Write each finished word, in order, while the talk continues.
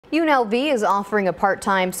UNLV is offering a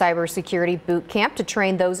part-time cybersecurity boot camp to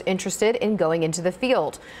train those interested in going into the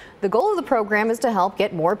field. The goal of the program is to help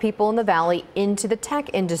get more people in the Valley into the tech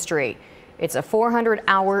industry. It's a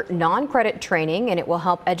 400-hour non-credit training, and it will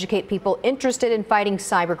help educate people interested in fighting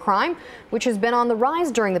cybercrime, which has been on the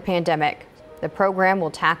rise during the pandemic. The program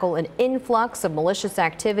will tackle an influx of malicious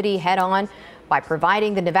activity head-on by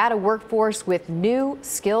providing the Nevada workforce with new,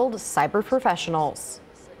 skilled cyber professionals.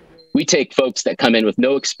 We take folks that come in with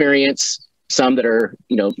no experience, some that are,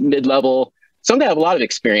 mid-level, some that have a lot of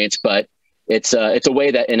experience, but it's a way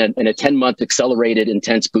that in a 10-month accelerated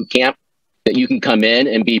intense boot camp that you can come in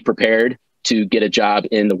and be prepared to get a job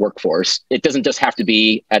in the workforce. It doesn't just have to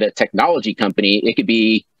be at a technology company. It could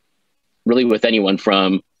be really with anyone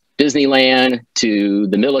from Disneyland to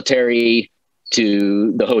the military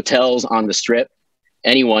to the hotels on the Strip.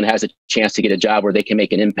 Anyone has a chance to get a job where they can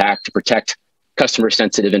make an impact to protect customer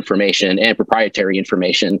sensitive information and proprietary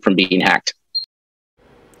information from being hacked.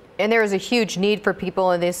 And there is a huge need for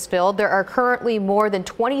people in this field. There are currently more than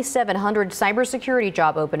 2,700 cybersecurity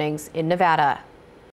job openings in Nevada.